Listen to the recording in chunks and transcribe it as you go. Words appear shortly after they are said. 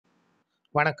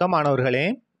வணக்கம் மாணவர்களே.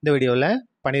 இந்த வீடியோவில்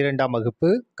 12ஆம் வகுப்பு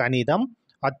கணிதம்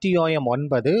அத்தியாயம்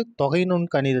 9 தொகைநுண்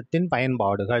கணிதத்தின்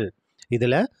பயன்பாடுகள்.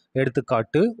 இதில்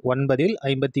எடுத்துக்காட்டு 9இல்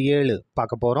 57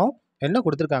 பார்க்க போகிறோம். என்ன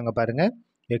கொடுத்துருக்காங்க பாருங்க.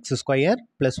 x²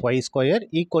 + y²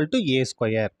 =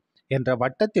 a² என்ற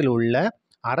வட்டத்தில் உள்ள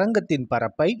அரங்கத்தின்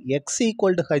பரப்பை x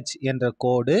 = h என்ற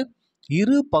கோடு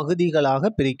இரு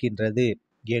பகுதிகளாக பிரிக்கின்றது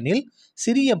எனில்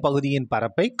சிறிய பகுதியின்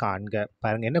பரப்பை காண்க.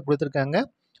 பாருங்க என்ன கொடுத்துருக்காங்க.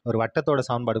 ஒரு வட்டத்தோட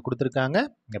சமன்பாடு கொடுத்துருக்காங்க.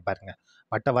 இங்கே பாருங்கள்,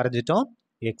 வட்டம் வரைஞ்சிட்டோம்.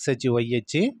 எக்ஸ் அச்சு ஒய்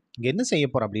அச்சு. இங்கே என்ன செய்ய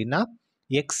போகிறோம் அப்படின்னா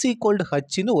எக்ஸ் ஈக்குவல்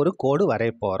ஹச்சுன்னு ஒரு கோடு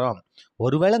வரைய போகிறோம்.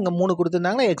 ஒருவேளை இங்கே 3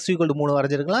 கொடுத்துருந்தாங்கன்னா எக்ஸ் ஈக்குவல் 3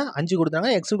 வரைஞ்சிருக்கலாம், 5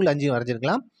 கொடுத்தாங்கன்னா எக்ஸ் ஈக்குவல் 5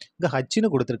 வரைஞ்சிருக்கலாம். இங்கே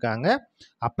ஹச்சுன்னு கொடுத்துருக்காங்க.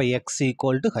 அப்போ எக்ஸ்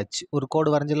ஈக்குவல் டு ஹச் ஒரு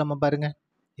கோடு வரைஞ்சிடலாமா பாருங்கள்.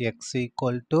 எக்ஸ்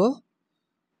ஈக்குவல் டு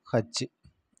ஹச்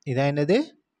இதான் என்னது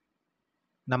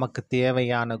நமக்கு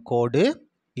தேவையான கோடு.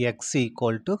 X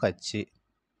equal to H.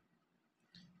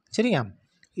 சரியா?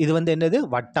 இது என்னது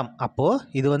வட்டம். அப்போது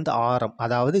இது ஆரம்.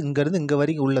 அதாவது இங்கேருந்து இங்கே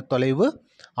வரைக்கும் உள்ள தொலைவு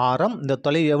ஆரம். இந்த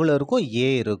தொலைவு எவ்வளோ இருக்கும்? ஏ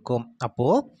இருக்கும்.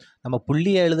 அப்போது நம்ம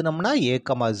புள்ளியை எழுதுனோம்னா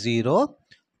a,0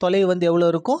 தொலைவு எவ்வளோ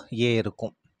இருக்கும்? ஏ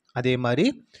இருக்கும். அதே மாதிரி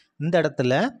இந்த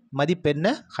இடத்துல மதிப்பு என்ன?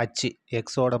 ஹச்.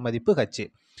 எக்ஸோட மதிப்பு ஹச்.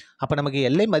 அப்போ நமக்கு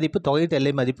எல்லை மதிப்பு, தொகையீட்டு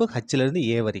எல்லை மதிப்பு ஹச்சிலேருந்து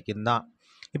ஏ வரைக்கும் தான்.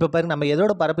 இப்போ பாருங்க, நம்ம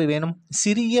எதோட பரப்பு வேணும்?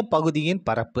 சிறிய பகுதியின்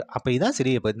பரப்பு. அப்போ இதுதான்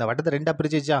சிறிய பகுதி. இந்த வட்டத்தை ரெண்டாக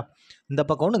பிரிச்சிச்சா, இந்த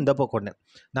பக்கம் ஒன்று, இந்த பக்கம் ஒன்று.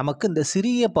 நமக்கு இந்த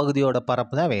சிறிய பகுதியோட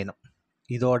பரப்பு தான் வேணும்.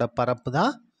 இதோட பரப்பு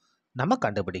தான் நம்ம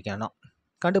கண்டுபிடிக்கணும்.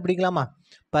 கண்டுபிடிக்கலாமா?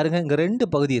 பாருங்கள், இங்கே 2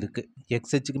 பகுதி இருக்குது.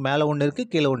 எக்ஸ் அச்சுக்கு மேலே ஒன்று இருக்குது,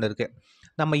 கீழே ஒன்று இருக்குது.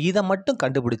 நம்ம இதை மட்டும்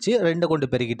கண்டுபிடிச்சி 2 கொண்டு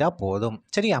பெருக்கிட்டால் போதும்.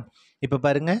 சரியா? இப்போ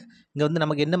பாருங்கள், இங்கே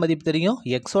நமக்கு என்ன மதிப்பு தெரியும்?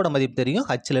 எக்ஸோட மதிப்பு தெரியும்,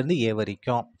 ஹச்சிலேருந்து ஏ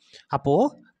வரைக்கும்.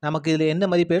 அப்போது நமக்கு இதில் என்ன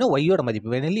மதிப்பு வேணும்? ஒய்யோட மதிப்பு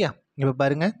வேணும் இல்லையா? இப்போ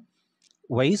பாருங்கள்,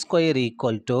 y² = a² -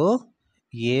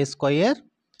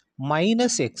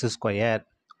 x².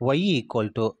 y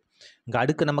 = இங்கே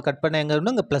அடுக்கு நம்ம கட் பண்ண எங்கே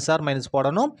இருக்கணும்? இங்கே ப்ளஸ் ஆர் மைனஸ்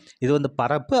போடணும். இது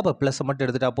பரப்பு. அப்போ ப்ளஸ்ஸை மட்டும்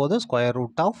எடுத்துகிட்டா போதும். √a²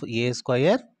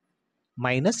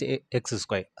 -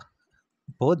 x².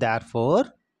 இப்போது தேர்ஃபோர்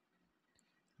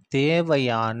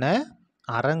தேவையான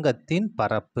அரங்கத்தின்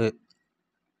பரப்பு,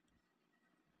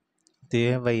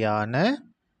 தேவையான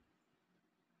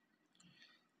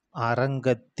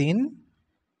அரங்கத்தின்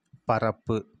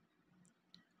பரப்பு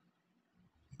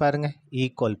பாருங்க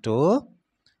ஈக்குவல் டு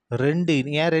 2.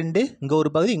 ஏன் 2? இங்கே ஒரு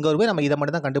பகுதி, இங்கே ஒரு பகுதி. நம்ம இதை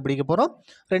மட்டும் தான் கண்டுபிடிக்க போகிறோம்.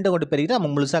 2 கொண்டு பெருக்கிட்டு நம்ம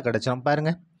முழுசாக கிடச்சிடும்.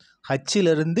 பாருங்கள்,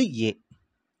 ஹச்சிலிருந்து ஏ,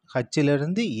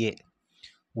 ஹச்சிலிருந்து ஏ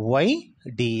ஒய்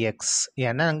டிஎக்ஸ்.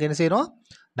 ஏன்னா அங்கே என்ன செய்கிறோம்?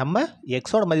 நம்ம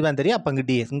எக்ஸோட மதிப்பாக தெரியும். அப்போ இங்கே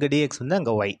டிஎக்ஸ், இங்கே டிஎக்ஸ்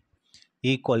அங்கே ஒய்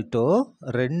ஈக்குவல் டு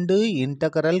 2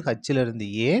 இன்டகரல் ஹச்சிலிருந்து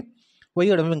ஏ.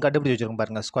 ஒய்யோட மதிப்பு கண்டுபிடிச்சி வச்சுருக்கோம்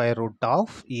பாருங்கள். √a²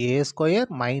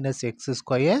 -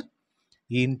 x²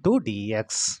 into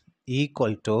dx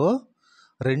equal to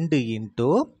 2 into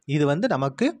இது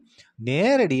நமக்கு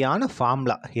நேரடியான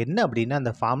ஃபார்முலா. என்ன அப்படின்னா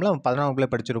அந்த ஃபார்முலா 11ஆம் வகுப்புல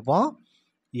படிச்சிருப்போம்.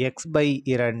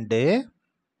 x/2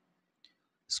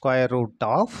 √a²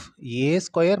 -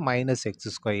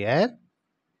 x²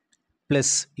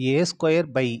 plus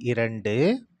a²/2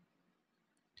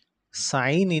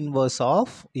 sin inverse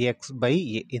of x/a.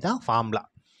 இதுதான் ஃபார்முலா.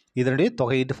 இதனுடைய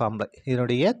தொகையீட்டு ஃபார்முலா.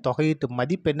 இதனுடைய தொகையீட்டு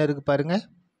மதிப்பு என்ன இருக்குது பாருங்கள்.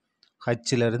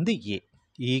 ஹச்சிலிருந்து ஏ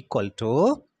ஈக்குவல் டு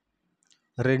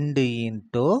 2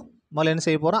 இன்ட்டு முதல்ல என்ன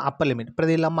செய்ய போகிறோம்? அப்பர் லிமிட்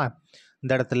பிரதி இல்லாமல்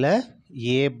இந்த இடத்துல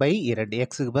a/2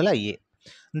 எக்ஸுக்கு பதிலாக ஏ.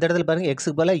 இந்த இடத்துல பாருங்கள்,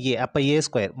 எக்ஸுக்கு பதிலாக ஏ. அப்போ a²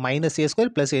 - a²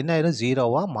 ப்ளஸ் என்ன ஆயிரும்?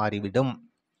 0வாக மாறிவிடும்.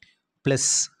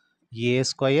 Plus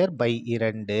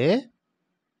a²/2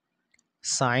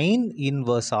 sine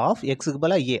inverse of எக்ஸுக்கு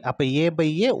பதிலாக ஏ. அப்போ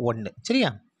a/a 1. சரியா?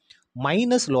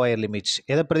 Minus lower limit.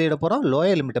 எதை பிரதியிட போகிறோம்?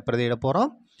 லோயர் லிமிட்டை பிரதியிட போகிறோம்.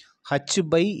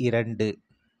 h/2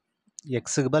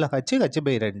 எக்ஸுக்கு பதிலாக h/2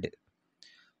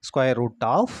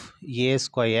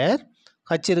 √a².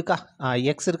 ஹச் இருக்கா?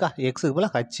 எக்ஸ் இருக்கா? எக்ஸுக்கு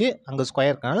பதிலாக ஹச், அங்கே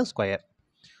ஸ்கொயருக்கான ஸ்கொயர்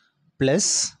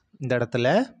ப்ளஸ் இந்த இடத்துல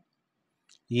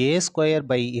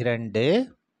a²/2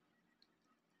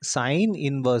 sine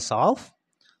inverse of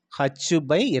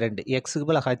h/2 எக்ஸுக்கு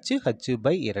பதிலாக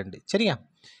h/2. சரியா?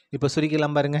 இப்போ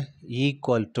சுருக்கலாம் பாருங்கள்.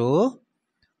 ஈக்குவல் டு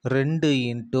 2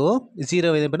 இன்ட்டு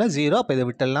 0 இது பண்ணால் 0. அப்போ இதை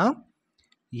விட்டலாம்.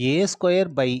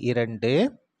 a²/2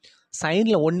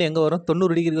 சைனில் 1 எங்கே வரும்?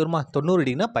 90 டிகிரி வருமா? 90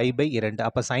 டிகிரினா π/2.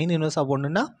 அப்போ சைன் இன்வர்ஸ் ஆஃப்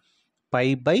 1ன்னா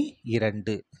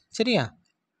π/2. சரியா?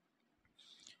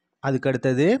 அதுக்கு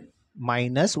அடுத்தது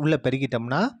மைனஸ் உள்ளே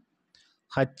பெருக்கிட்டோம்னா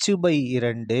h/2 √a² -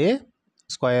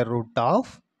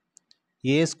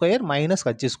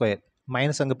 h².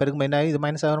 மைனஸ் அங்கே பெருக்கும் என்ன? இது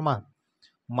மைனஸ் ஆகுமா?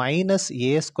 Minus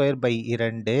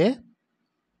a²/2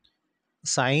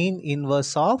 sine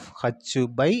inverse of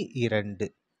h/2.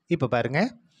 இப்போ பாருங்கள்,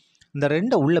 இந்த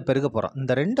 2 உள்ள பெருக்க போகிறோம்.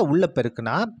 இந்த 2 உள்ள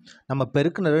பெருக்குனா நம்ம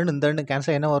பெருக்குன 2 இந்த 2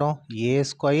 கேன்சல் என்ன வரும்?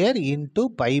 a² இன்ட்டு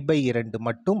π/2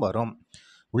 மட்டும் வரும்.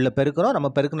 உள்ள பெருக்கிறோம், நம்ம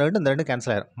பெருக்குன 2 இந்த 2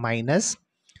 கேன்சல் ஆயிரும். மைனஸ்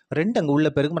 2 அங்கே உள்ள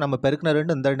பெருக்கும், நம்ம பெருக்குன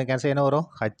 2 இந்த 2 கேன்சல் என்ன வரும்?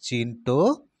 h into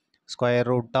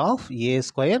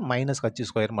 √a² minus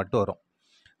h² மட்டும் வரும்.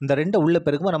 இந்த 2 உள்ள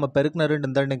பெருக்கும்போது நம்ம பெருக்குன 2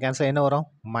 இந்த 2 கேன்சல் என்ன வரும்?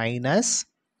 Minus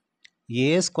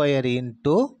a²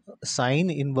 into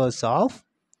sine inverse of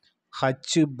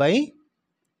h/a.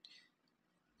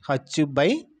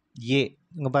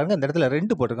 இங்கே பாருங்கள், இந்த இடத்துல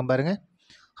 2 போட்டிருக்கேன் பாருங்கள்.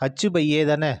 h/a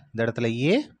தானே, இந்த இடத்துல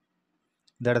a,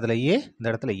 இந்த இடத்துல a, இந்த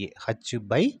இடத்துல a,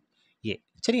 h/a.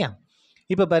 சரியா?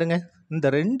 இப்போ பாருங்கள், இந்த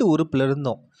 2 உறுப்பில்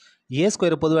இருந்தோம்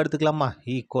a² பொதுவாக எடுத்துக்கலாமா?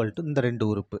 ஈக்குவல் டு இந்த 2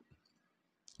 உறுப்பு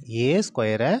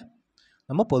a²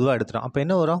 நம்ம பொதுவாக எடுத்துட்டோம். அப்போ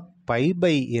என்ன வரும்?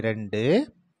 π/2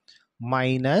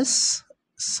 minus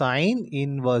sine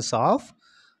inverse of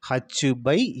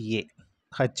h/a.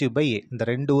 இந்த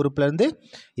 2 உறுப்புலேருந்து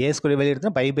a² வெளியே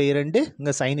எடுத்தோம், π/2,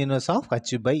 இங்கே சைன் இன்வர்ஸ் ஆஃப்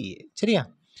h/a. சரியா?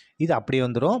 இது அப்படியே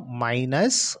வந்துடும்.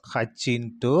 Minus h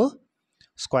into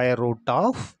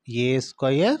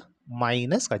 √a²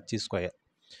 minus h².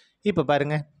 இப்போ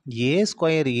பாருங்கள்,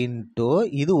 a² இன்ட்டு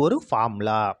இது ஒரு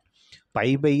formula.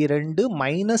 π/2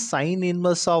 minus sine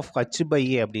inverse of h/a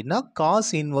அப்படின்னா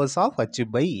காஸ் இன்வர்ஸ் ஆஃப்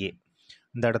h/a.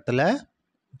 இந்த இடத்துல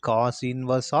cos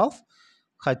inverse of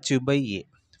h/a.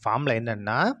 Formula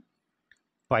என்னன்னா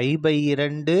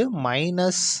π/2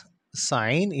 minus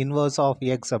sine inverse of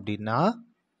X அப்படின்னா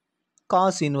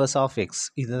காஸ் இன்வர்ஸ் ஆஃப் எக்ஸ்.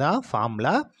 இதுதான்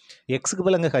ஃபார்முலா. எக்ஸுக்கு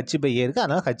பதில் அங்கே h/a இருக்குது,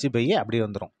 அதனால் h/a அப்படியே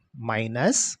வந்துடும்.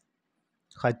 Minus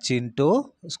h into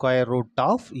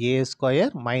 √a²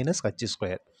 minus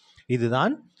h².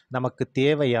 இதுதான் நமக்கு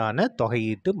தேவையான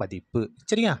தொகையீட்டு மதிப்பு.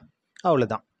 சரியா?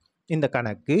 அவ்வளோதான், இந்த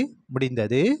கணக்கு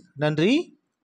முடிந்தது. நன்றி.